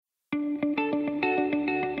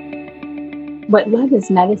what love is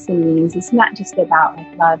medicine means is not just about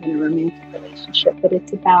like love in a romantic relationship, but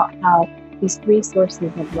it's about how these three sources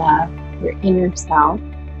of love, your inner self,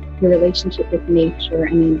 your relationship with nature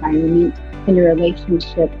and the environment, and your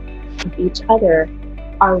relationship with each other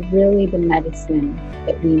are really the medicine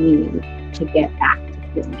that we need to get back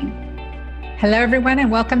to healing. Hello, everyone,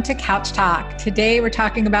 and welcome to Couch Talk. Today, we're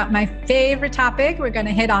talking about my favorite topic. We're going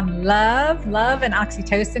to hit on love and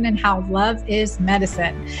oxytocin and how love is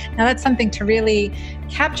medicine. Now, that's something to really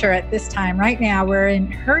capture at this time. Right now, we're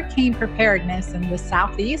in hurricane preparedness in the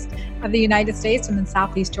southeast of the United States. I'm in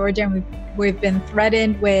southeast Georgia, and we've been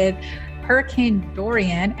threatened with Hurricane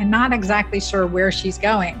Dorian and not exactly sure where she's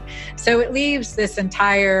going. So it leaves this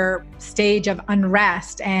entire stage of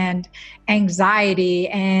unrest and anxiety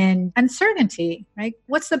and uncertainty, right?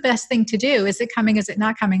 What's the best thing to do? Is it coming? Is it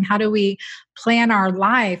not coming? How do we plan our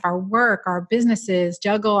life, our work, our businesses,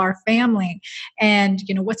 juggle our family? And,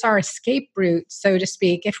 what's our escape route, so to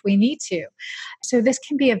speak, if we need to? So this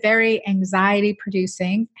can be a very anxiety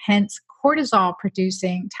producing, hence cortisol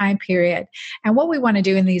producing time period. And what we want to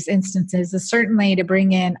do in these instances is certainly to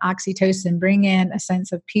bring in oxytocin, bring in a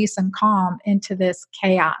sense of peace and calm into this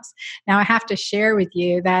chaos. Now, I have to share with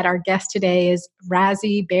you that our guest today is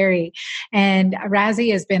Razi Berry. And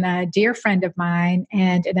Razi has been a dear friend of mine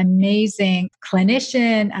and an amazing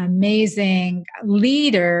clinician, amazing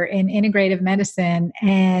leader in integrative medicine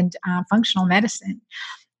and functional medicine.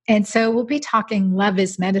 And so we'll be talking love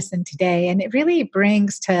is medicine today. And it really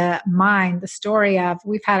brings to mind the story of,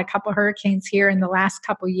 we've had a couple hurricanes here in the last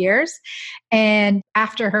couple years. And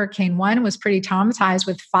after Hurricane 1 was pretty traumatized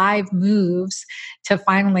with 5 moves to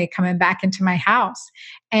finally coming back into my house.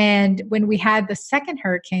 And when we had the second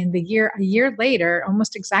hurricane, a year later,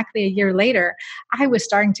 almost exactly a year later, I was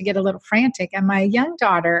starting to get a little frantic. And my young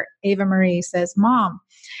daughter, Ava Marie, says, "Mom,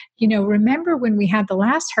 remember when we had the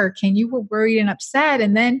last hurricane, you were worried and upset.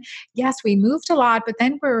 And then, yes, we moved a lot, but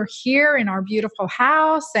then we're here in our beautiful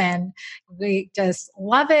house and we just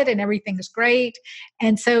love it and everything's great."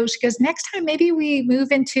 And so she goes, "Next time, maybe we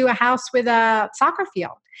move into a house with a soccer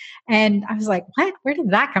field." And I was like, "What? Where did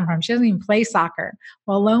that come from? She doesn't even play soccer."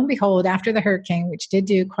 Well, lo and behold, after the hurricane, which did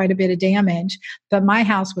do quite a bit of damage, but my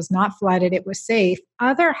house was not flooded. It was safe.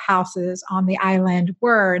 Other houses on the island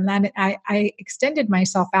were. And then I extended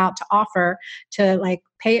myself out to offer to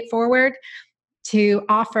pay it forward, to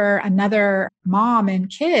offer another mom and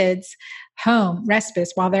kids home respite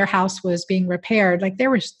while their house was being repaired. There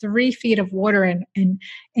was 3 feet of water in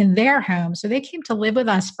their home. So they came to live with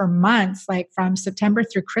us for months, from September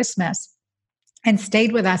through Christmas, and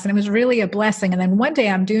stayed with us. And it was really a blessing. And then one day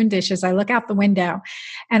I'm doing dishes. I look out the window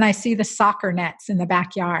and I see the soccer nets in the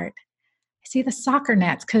backyard. I see the soccer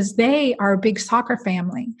nets because they are a big soccer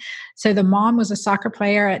family. So the mom was a soccer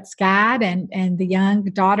player at SCAD, and the young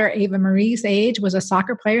daughter, Ava Marie's age, was a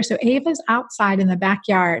soccer player. So Ava's outside in the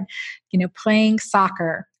backyard, playing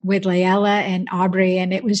soccer with Layla and Aubrey.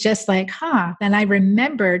 And it was just like, Then I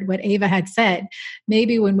remembered what Ava had said.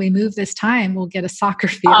 Maybe when we move this time, we'll get a soccer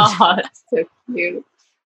field. Oh, that's so cute.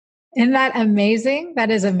 Isn't that amazing? That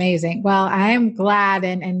is amazing. Well, I am glad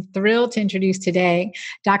and thrilled to introduce today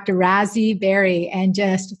Dr. Razi Berry, and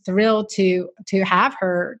just thrilled to have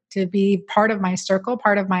her to be part of my circle,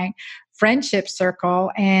 part of my friendship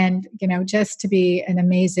circle, and just to be an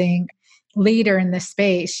amazing leader in this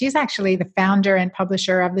space. She's actually the founder and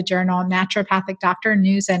publisher of the journal Naturopathic Doctor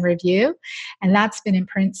News and Review, and that's been in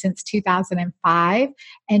print since 2005.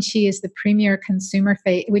 And she is the premier consumer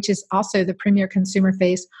face, which is also the premier consumer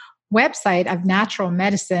face website of natural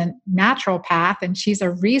medicine, Natural Path, and she's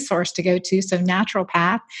a resource to go to. So Natural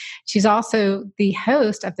Path. She's also the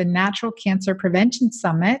host of the Natural Cancer Prevention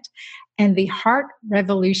Summit and the Heart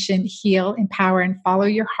Revolution Heal, Empower, and Follow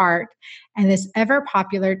Your Heart, and this ever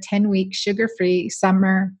popular 10-week sugar-free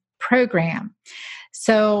summer program.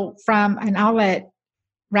 So and I'll let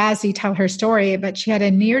Razi tell her story, but she had a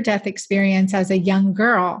near-death experience as a young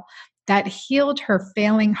girl that healed her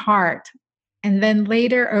failing heart, and then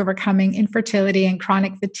later overcoming infertility and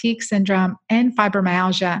chronic fatigue syndrome and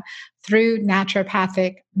fibromyalgia through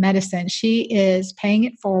naturopathic medicine. She is paying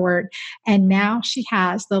it forward, and now she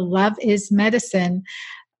has the Love is Medicine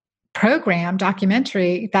program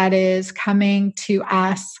documentary that is coming to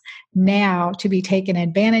us now to be taken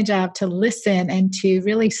advantage of, to listen and to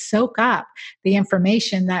really soak up the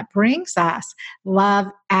information that brings us love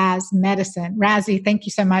as medicine. Razi, thank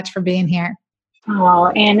you so much for being here. Oh,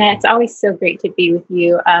 Anna, it's always so great to be with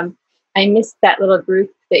you. I missed that little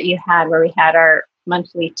group that you had where we had our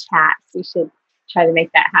monthly chats. We should try to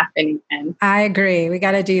make that happen again. I agree. We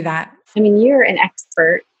got to do that. I mean, you're an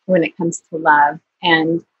expert when it comes to love,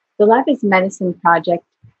 and the Love is Medicine project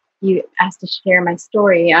you asked to share my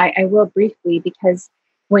story, I will briefly, because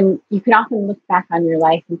when you can often look back on your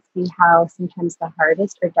life and see how sometimes the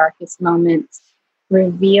hardest or darkest moments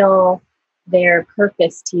reveal their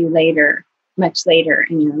purpose to you later, much later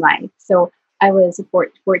in your life. So I was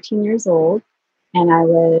 14 years old, and I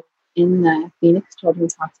was in the Phoenix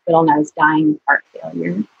Children's Hospital, and I was dying of heart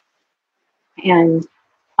failure. And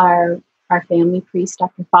our family priest,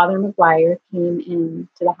 Dr. Father McGuire, came into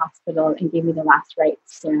the hospital and gave me the last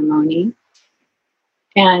rites ceremony.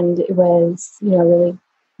 And it was, really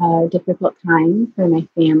a difficult time for my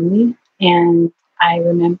family. And I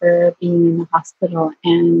remember being in the hospital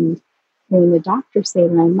and hearing the doctor say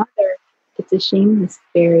to my mother, "It's a shame, Miss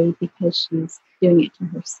Berry, because she's doing it to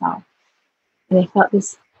herself." And I felt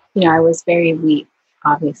this, I was very weak,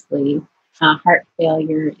 obviously. Heart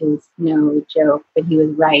failure is no joke, but he was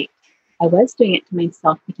right. I was doing it to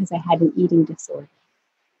myself because I had an eating disorder.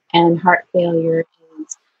 And heart failure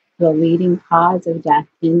is the leading cause of death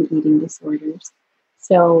in eating disorders.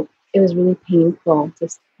 So it was really painful to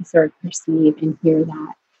sort of perceive and hear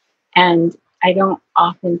that. And I don't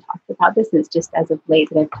often talk about this, and it's just as of late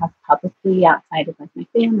that I've talked publicly outside of like my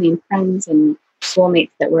family and friends and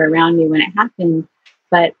schoolmates that were around me when it happened.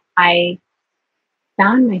 But I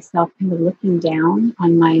found myself kind of looking down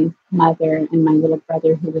on my mother and my little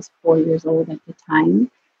brother, who was 4 years old at the time.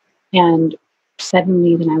 And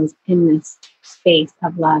suddenly then I was in this space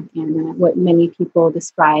of love and what many people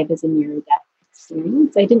describe as a near-death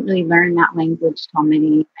experience. I didn't really learn that language till many,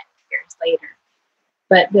 many years later.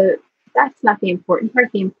 But that's not the important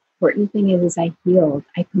part. The important thing is I healed.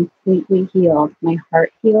 I completely healed. My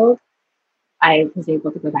heart healed. I was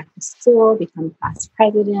able to go back to school, become class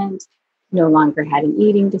president, no longer had an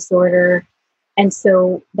eating disorder. And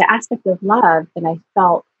so the aspect of love that I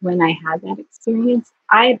felt when I had that experience,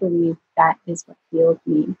 I believe that is what healed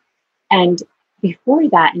me. And before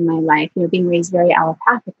that in my life, being raised very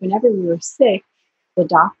allopathic, whenever we were sick, the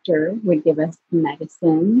doctor would give us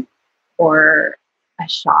medicine or a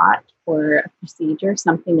shot or a procedure,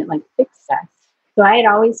 something that like fixed us. So I had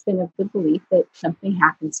always been of the belief that something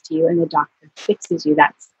happens to you and the doctor fixes you.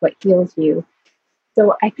 That's what heals you.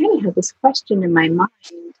 So I kind of had this question in my mind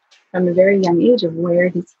from a very young age of where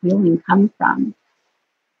does healing come from?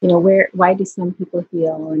 Why do some people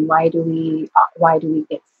heal and why do we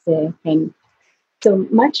get sick? And so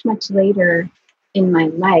much later in my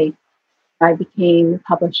life, I became the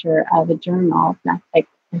publisher of a journal. I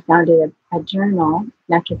founded a journal,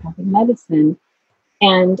 Naturopathic Medicine,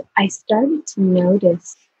 and I started to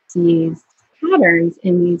notice these patterns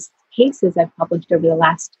in these cases I've published over the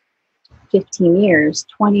last 15 years,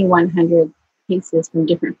 2,100 cases from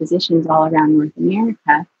different physicians all around North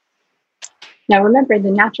America. Now, remember, the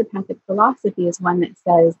naturopathic philosophy is one that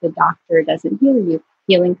says the doctor doesn't heal you.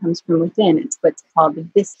 Healing comes from within. It's what's called the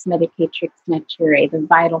vis medicatrix naturae, the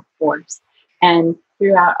vital force. And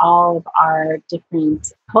throughout all of our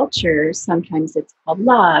different cultures, sometimes it's called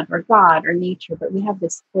love or God or nature, but we have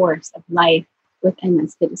this force of life within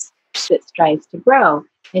us that strives to grow.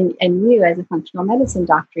 And you, as a functional medicine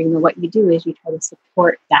doctor, what you do is you try to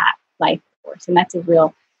support that life force. And that's a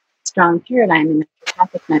real strong paradigm in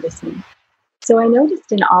naturopathic medicine. So I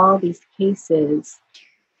noticed in all these cases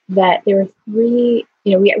that there were three,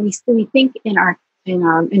 we think in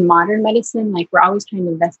modern medicine, like we're always trying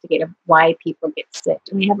to investigate why people get sick.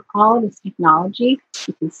 And we have all this technology.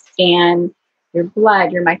 You can scan your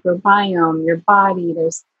blood, your microbiome, your body.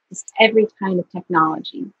 There's just every kind of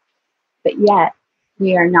technology. But yet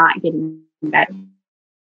we are not getting better.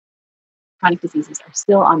 Chronic diseases are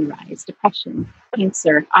still on the rise. Depression,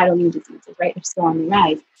 cancer, autoimmune diseases, right? They're still on the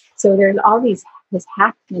rise. So there's all this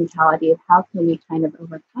hack mentality of how can we kind of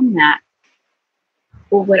overcome that.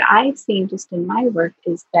 Well, what I've seen just in my work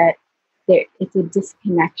is that it's a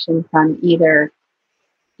disconnection from either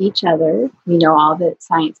each other. We know all the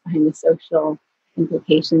science behind the social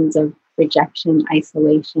implications of rejection,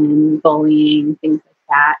 isolation, bullying, things like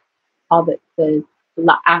that. All the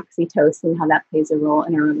oxytocin, how that plays a role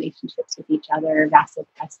in our relationships with each other,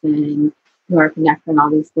 vasopressin, norepinephrine, all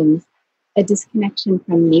these things. A disconnection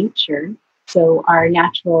from nature. So our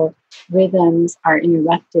natural rhythms are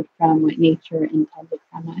interrupted from what nature intended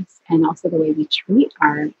from us, and also the way we treat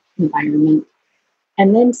our environment.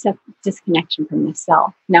 And then disconnection from the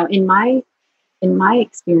self. Now, in my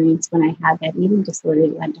experience, when I had that eating disorder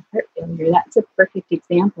that led to heart failure, that's a perfect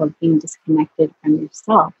example of being disconnected from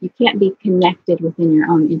yourself. You can't be connected within your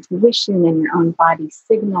own intuition and your own body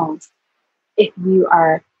signals if you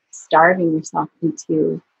are starving yourself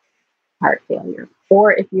into heart failure,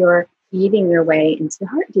 or if you're eating your way into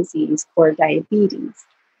heart disease or diabetes.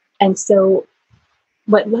 And so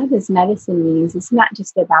what love is medicine means is not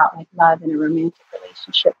just about like love in a romantic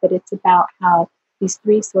relationship, but it's about how these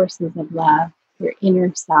three sources of love, your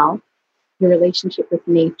inner self, your relationship with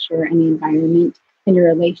nature and the environment, and your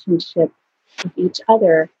relationship with each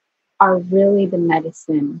other are really the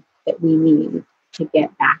medicine that we need to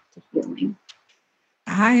get back to healing.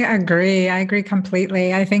 I agree. I agree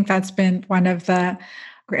completely. I think that's been one of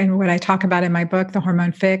and what I talk about in my book, The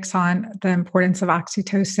Hormone Fix, on the importance of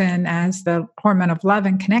oxytocin as the hormone of love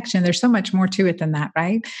and connection. There's so much more to it than that,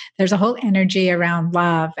 right? There's a whole energy around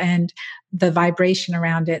love and the vibration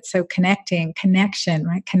around it. So connection,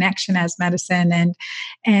 right? Connection as medicine,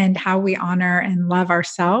 and how we honor and love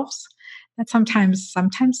ourselves. That's sometimes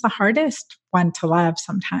the hardest one to love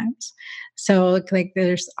sometimes. So like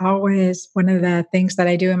there's always, one of the things that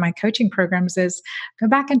I do in my coaching programs is go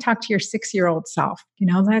back and talk to your 6-year-old self.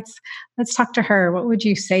 Let's talk to her. What would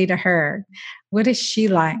you say to her? What is she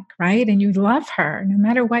like? Right. And you love her no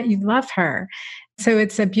matter what, you love her. So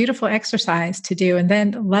it's a beautiful exercise to do. And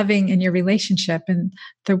then loving in your relationship and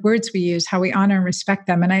the words we use, how we honor and respect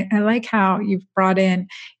them. And I like how you've brought in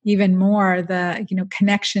even more the,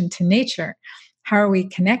 connection to nature. How are we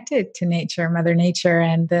connected to nature, Mother Nature,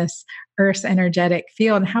 and this Earth's energetic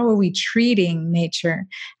field? And how are we treating nature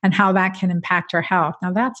and how that can impact our health?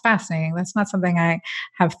 Now, that's fascinating. That's not something I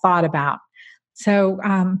have thought about. So,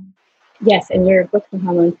 yes, and your book, The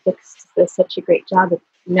Hormone Fix, does such a great job.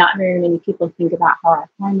 Not very many people think about how our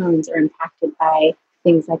hormones are impacted by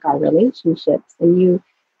things like our relationships. And you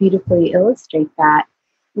beautifully illustrate that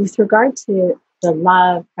with regard to the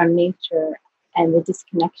love from nature and the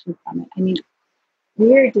disconnection from it. I mean,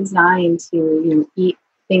 we're designed to, eat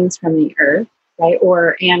things from the earth, right?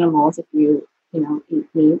 Or animals, if you eat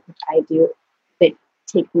meat, which I do, that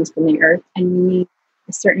take things from the earth. And we need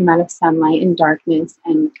a certain amount of sunlight and darkness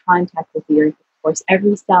and contact with the earth. Of course,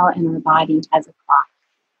 every cell in our body has a clock.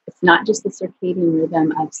 It's not just the circadian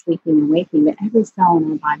rhythm of sleeping and waking, but every cell in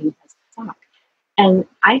our body has a clock. And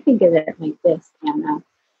I think of it like this, Anna.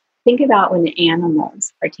 Think about when the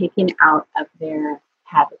animals are taken out of their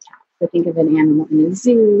habitat. So think of an animal in a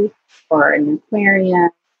zoo or an aquarium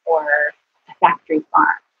or a factory farm.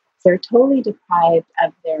 So they're totally deprived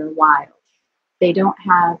of their wild. They don't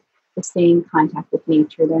have the same contact with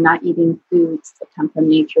nature. They're not eating foods that come from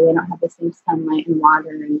nature. They don't have the same sunlight and water,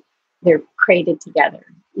 and they're crated together.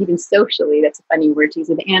 Even socially, that's a funny word to use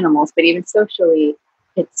with animals, but even socially,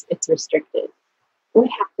 it's restricted. What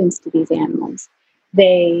happens to these animals?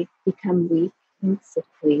 They become weak and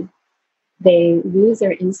sickly. They lose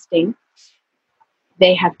their instinct.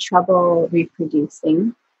 They have trouble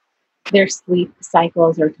reproducing. Their sleep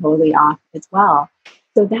cycles are totally off as well.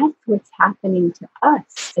 So that's what's happening to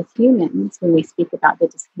us as humans when we speak about the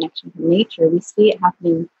disconnection from nature. We see it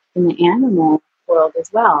happening in the animal world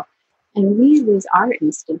as well. And we lose our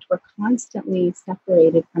instinct. We're constantly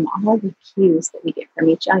separated from all the cues that we get from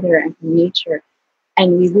each other and from nature.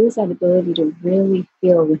 And we lose that ability to really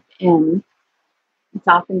feel within. It's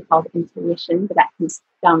often called intuition, but that can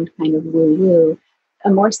sound kind of woo-woo. A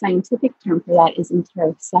more scientific term for that is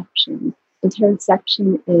interoception.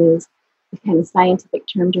 Interoception is the kind of scientific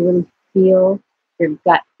term to really feel your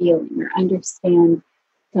gut feeling or understand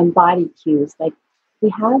some body cues. Like we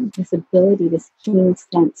have this ability, this keen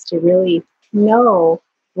sense to really know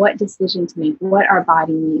what decision to make, what our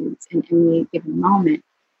body needs in any given moment.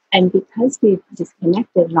 And because we've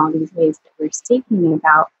disconnected in all these ways that we're speaking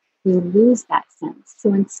about, we lose that sense.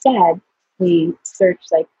 So instead, we search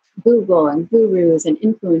like Google and gurus and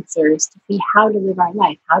influencers to see how to live our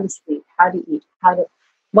life, how to sleep, how to eat,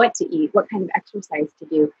 what to eat, what kind of exercise to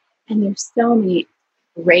do. And there's so many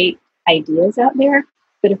great ideas out there.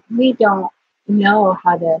 But if we don't know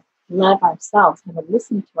how to love ourselves, how to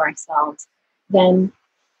listen to ourselves, then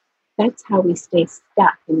that's how we stay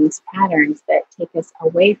stuck in these patterns that take us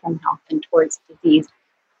away from health and towards disease,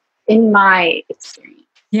 in my experience.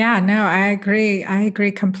 Yeah, no, I agree. I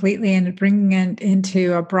agree completely. And bringing it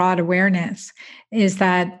into a broad awareness is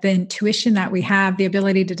that the intuition that we have, the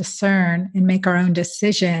ability to discern and make our own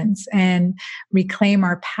decisions and reclaim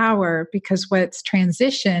our power, because what's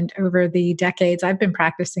transitioned over the decades, I've been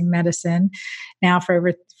practicing medicine now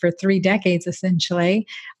for 3 decades, essentially,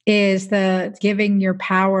 is the giving your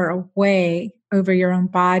power away over your own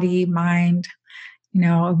body, mind,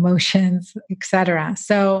 emotions, etc.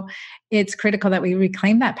 So it's critical that we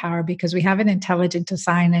reclaim that power because we have an intelligent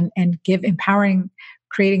design and give empowering,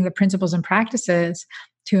 creating the principles and practices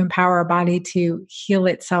to empower our body to heal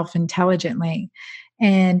itself intelligently.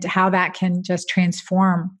 and how that can just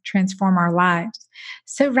transform our lives.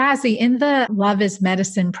 So Razi, in the Love is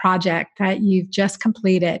Medicine project that you've just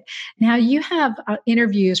completed, now you have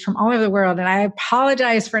interviews from all over the world, and I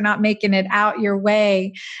apologize for not making it out your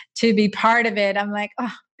way to be part of it. I'm like,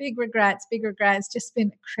 oh, big regrets. It's just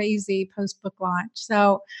been crazy post-book launch.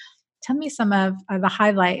 So tell me some of the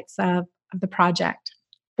highlights of the project.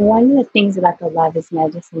 One of the things about the Love is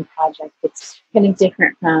Medicine project that's kind of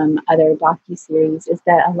different from other docuseries is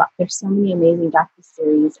that there's so many amazing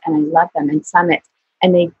docuseries, and I love them, and summits,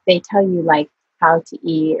 and they tell you like how to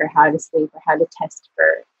eat or how to sleep or how to test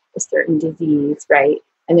for a certain disease, right?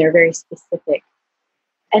 And they're very specific.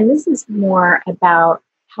 And this is more about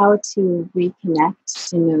how to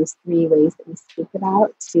reconnect in those three ways that we speak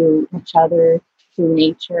about, to each other, to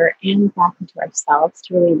nature, and back into ourselves,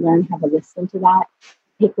 to really learn how to listen to that,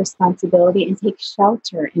 take responsibility, and take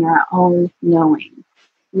shelter in our own knowing.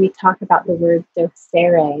 We talk about the word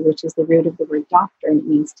docere, which is the root of the word doctor, and it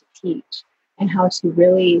means to teach, and how to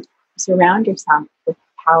really surround yourself with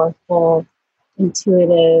powerful,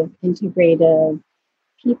 intuitive, integrative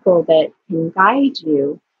people that can guide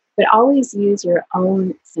you, but always use your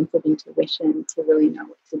own sense of intuition to really know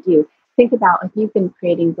what to do. Think about if you've been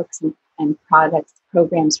creating books and products,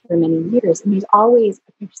 programs for many years, and there's always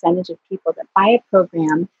a percentage of people that buy a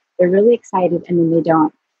program, they're really excited, and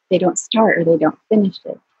then they don't start or they don't finish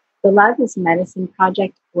it. The Love is Medicine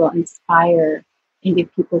project will inspire and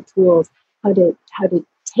give people tools how to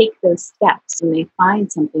take those steps when they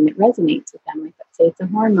find something that resonates with them. Like, let's say it's a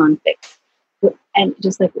hormone fix. And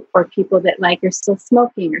just like, or people that like are still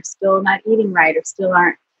smoking or still not eating right or still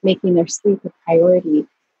aren't making their sleep a priority.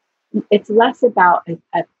 It's less about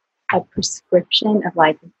a prescription of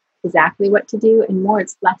like exactly what to do, and more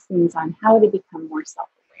it's lessons on how to become more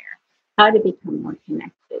self-aware, how to become more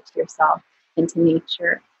connected to yourself and to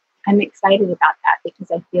nature. I'm excited about that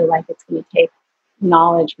because I feel like it's going to take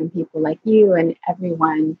knowledge from people like you and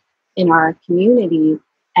everyone in our community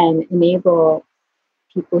and enable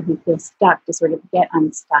people who feel stuck to sort of get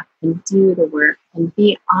unstuck and do the work and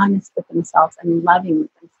be honest with themselves and loving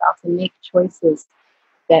with themselves and make choices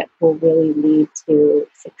that will really lead to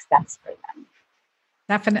success for them.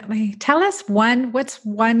 Definitely. Tell us what's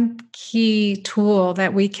one key tool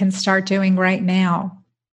that we can start doing right now?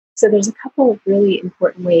 So there's a couple of really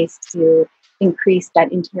important ways to increase that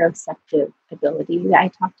interoceptive ability that I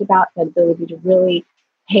talked about, that ability to really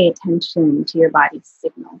pay attention to your body's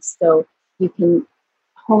signals. So you can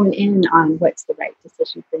hone in on what's the right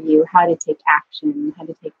decision for you, how to take action, how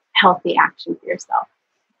to take healthy action for yourself.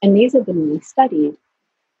 And these have been really studied.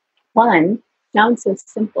 One sounds so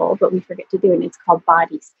simple, but we forget to do it, and it's called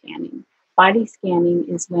body scanning. Body scanning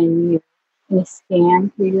is when you kind of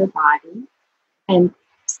scan through your body and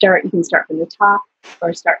you can start from the top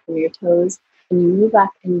or start from your toes, and you move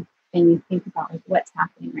up and you think about like what's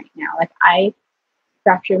happening right now. Like I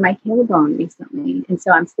fractured my tailbone recently, and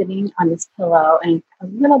so I'm sitting on this pillow in a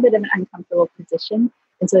little bit of an uncomfortable position.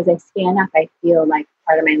 And so as I stand up, I feel like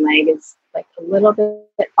part of my leg is like a little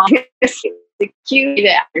bit falling. The cue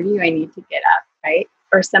to interview, I need to get up, right?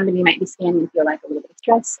 Or somebody might be standing and feel like a little bit of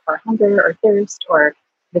stress or hunger or thirst, or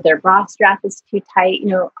that their bra strap is too tight.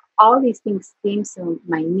 All these things seem so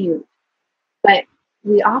minute, but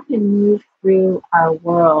we often move through our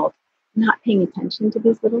world not paying attention to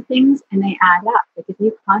these little things, and they add up. Like if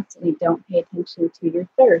you constantly don't pay attention to your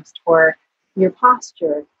thirst or your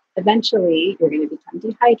posture, eventually you're going to become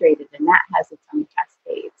dehydrated, and that has its own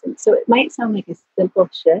cascades. And so it might sound like a simple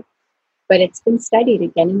shift, but it's been studied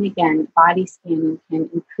again and again. Body scanning can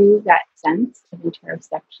improve that sense of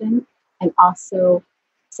interoception and also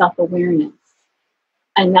self-awareness.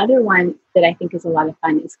 Another one that I think is a lot of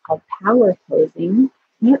fun is called power posing.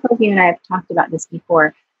 I don't know if you and I have talked about this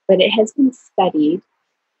before, but it has been studied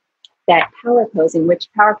that power posing, which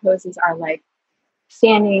power poses are like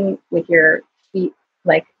standing with your feet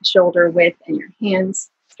like shoulder width and your hands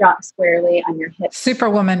dropped squarely on your hips.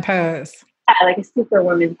 Superwoman pose. Yeah, like a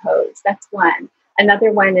superwoman pose. That's one.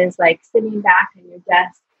 Another one is like sitting back on your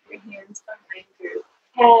desk, your hands behind your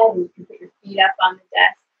head, and you can put your feet up on the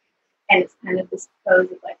desk. And it's kind of this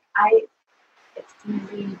pose of like, it's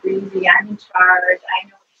easy, breezy, I'm in charge, I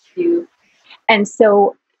know what to do. And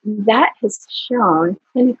so that has shown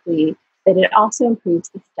clinically that it also improves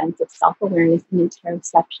the sense of self-awareness and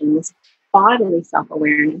interoception, this bodily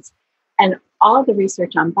self-awareness. And all the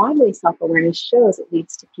research on bodily self-awareness shows it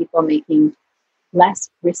leads to people making less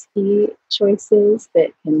risky choices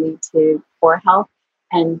that can lead to poor health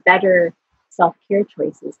and better self-care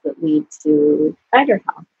choices that lead to better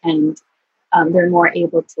health. And they're more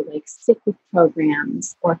able to like stick with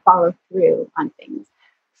programs or follow through on things.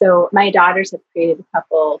 So my daughters have created a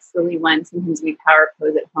couple silly ones. Sometimes we power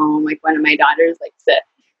pose at home. Like one of my daughters likes to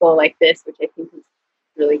go like this, which I think is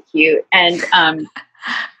really cute. And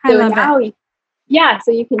so now,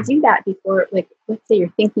 so you can do that before, like, let's say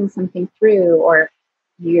you're thinking something through, or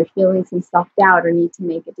you're feeling some self-doubt or need to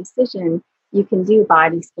make a decision. You can do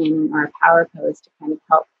body scanning or a power pose to kind of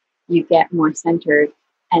help you get more centered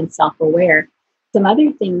and self-aware. Some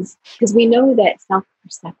other things, because we know that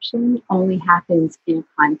self-perception only happens in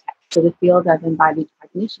context. So the field of embodied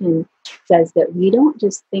cognition says that we don't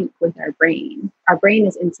just think with our brain. Our brain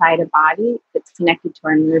is inside a body that's connected to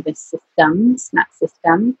our nervous systems, not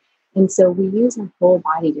system. And so we use our whole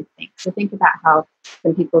body to think. So think about how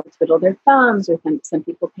some people twiddle their thumbs, or some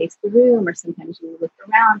people pace the room, or sometimes you look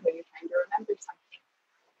around when you're trying to remember something.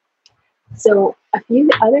 So a few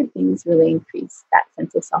other things really increase that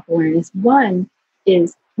sense of self-awareness. One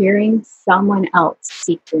is hearing someone else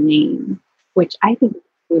speak your name, which I think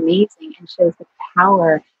is amazing and shows the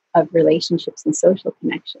power of relationships and social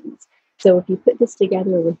connections. So if you put this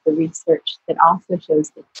together with the research that also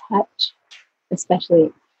shows the touch,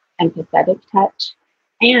 especially empathetic touch,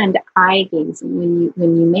 and eye gazing,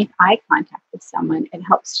 when you make eye contact with someone, it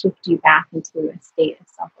helps shift you back into a state of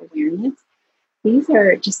self-awareness. These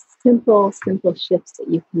are just simple shifts that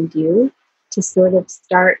you can do to sort of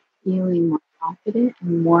start feeling more confident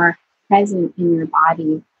and more present in your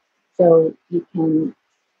body, so you can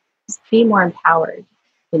just be more empowered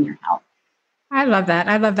in your health. I love that.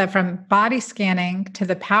 I love that, from body scanning to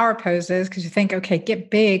the power poses, because you think, okay, get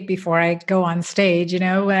big before I go on stage. When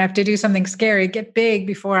I have to do something scary, get big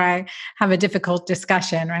before I have a difficult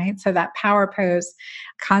discussion, right? So that power pose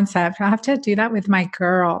concept, I'll have to do that with my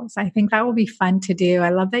girls. I think that will be fun to do.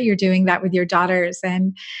 I love that you're doing that with your daughters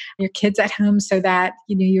and your kids at home, so that,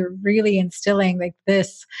 you're really instilling like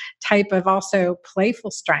this type of also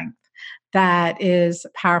playful strength that is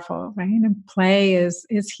powerful, right? And play is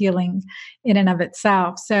healing in and of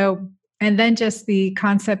itself. So, and then just the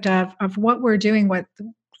concept of what we're doing, what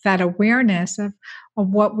that awareness of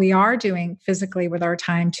what we are doing physically with our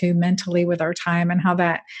time to mentally with our time, and how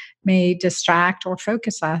that may distract or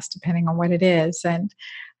focus us depending on what it is. And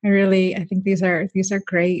I think these are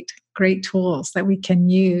great tools that we can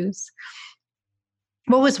use.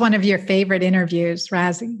 What was one of your favorite interviews,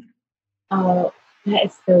 Razi? Oh, that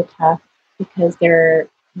is so tough, because there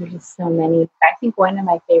are just so many. I think one of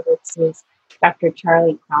my favorites is Dr.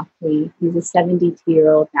 Charlie Croftley. He's a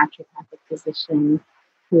 72-year-old naturopathic physician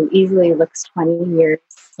who easily looks 20 years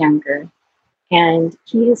younger. And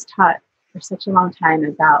he has taught for such a long time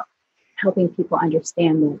about helping people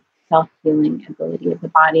understand the self-healing ability of the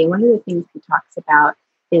body. And one of the things he talks about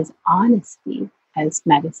is honesty as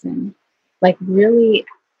medicine.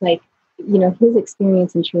 His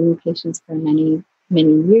experience in treating patients for many,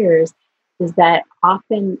 many years is that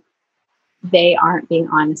often they aren't being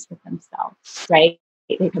honest with themselves, right?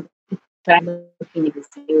 But I'm looking to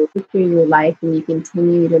you through your life, and you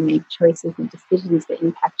continue to make choices and decisions that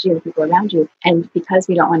impact you and the people around you. And because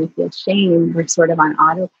we don't want to feel shame, we're sort of on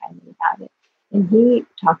autopilot about it. And he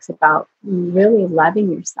talks about really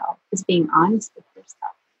loving yourself is being honest with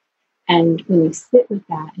yourself. And when you sit with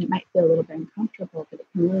that, and it might feel a little bit uncomfortable, but it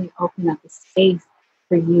can really open up a space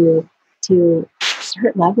for you to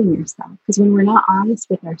start loving yourself. Because when we're not honest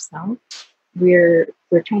with ourselves, we're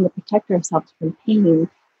trying to protect ourselves from pain.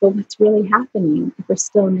 But what's really happening if we're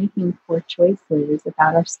still making poor choices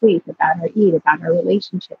about our sleep, about our eat, about our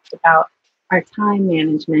relationships, about our time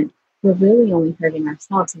management, we're really only hurting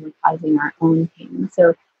ourselves, and we're causing our own pain.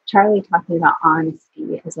 So Charlie talking about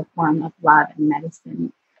honesty as a form of love and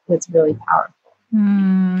medicine was really powerful.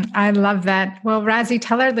 I love that. Well, Razi,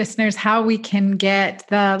 tell our listeners how we can get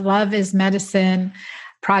the Love is Medicine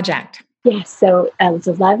project. Yes, so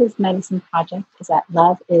the Love is Medicine project is at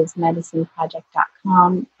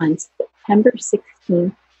loveismedicineproject.com. On September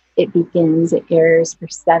 16th, it begins. It airs for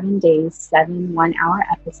 7 days, 7 one-hour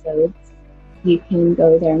episodes. You can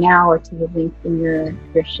go there now or to the link in your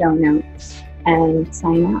show notes and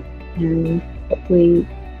sign up. And hopefully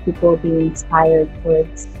people will be inspired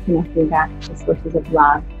towards connecting back to sources of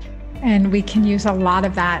love. And we can use a lot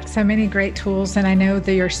of that. So many great tools. And I know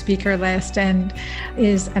that your speaker list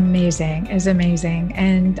is amazing.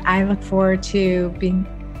 And I look forward to being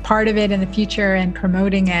part of it in the future and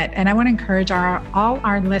promoting it. And I want to encourage all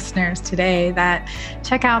our listeners today that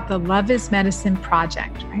check out the Love is Medicine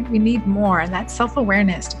project, right? We need more. And that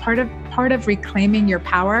self-awareness, part of reclaiming your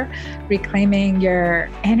power, reclaiming your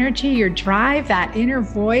energy, your drive, that inner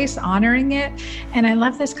voice, honoring it. And I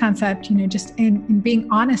love this concept, just in being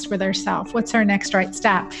honest with ourselves. What's our next right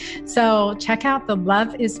step? So check out the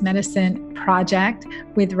Love is Medicine project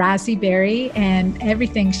with Razzie Berry, and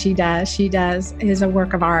everything she does is a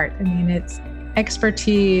work of art. I mean, it's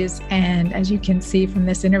expertise, and as you can see from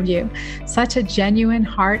this interview, such a genuine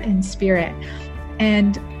heart and spirit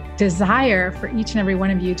and desire for each and every one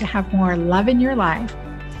of you to have more love in your life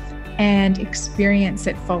and experience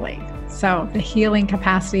it fully. So the healing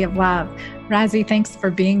capacity of love. Razzie, thanks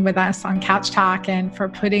for being with us on Couch Talk and for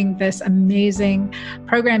putting this amazing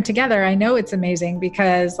program together. I know it's amazing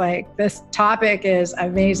because this topic is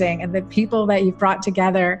amazing, and the people that you've brought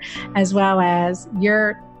together, as well as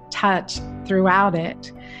your touch throughout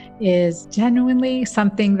it, is genuinely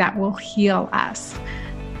something that will heal us.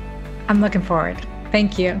 I'm looking forward.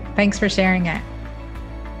 Thank you. Thanks for sharing it.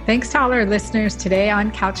 Thanks to all our listeners today on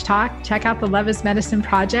Couch Talk. Check out the Love is Medicine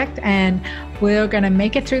project, and we're going to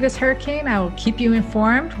make it through this hurricane. I will keep you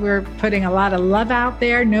informed. We're putting a lot of love out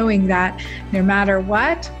there, knowing that no matter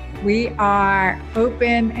what, we are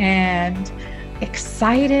open and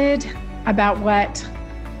excited about what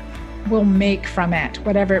we'll make from it,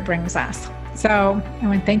 whatever it brings us. So I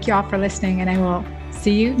want to thank you all for listening, and I will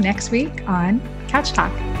see you next week on Couch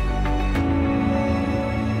Talk.